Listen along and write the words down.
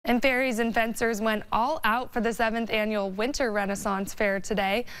And Fairies and fencers went all out for the 7th annual Winter Renaissance Fair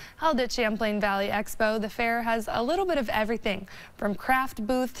today. Held at Champlain Valley Expo, the fair has a little bit of everything, from craft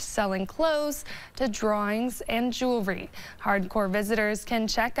booths selling clothes to drawings and jewelry. Hardcore visitors can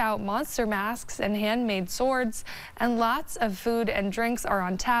check out monster masks and handmade swords, and lots of food and drinks are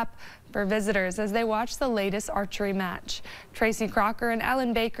on tap for visitors as they watch the latest archery match. Tracy Crocker and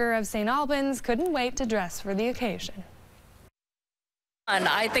Ellen Baker of St. Albans couldn't wait to dress for the occasion. And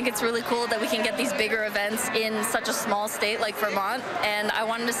I think it's really cool that we can get these bigger events in such a small state like Vermont, and I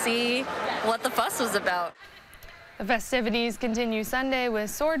wanted to see what the fuss was about. The festivities continue Sunday with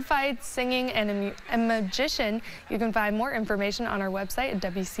sword fights, singing, and a magician. You can find more information on our website at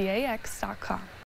WCAX.com.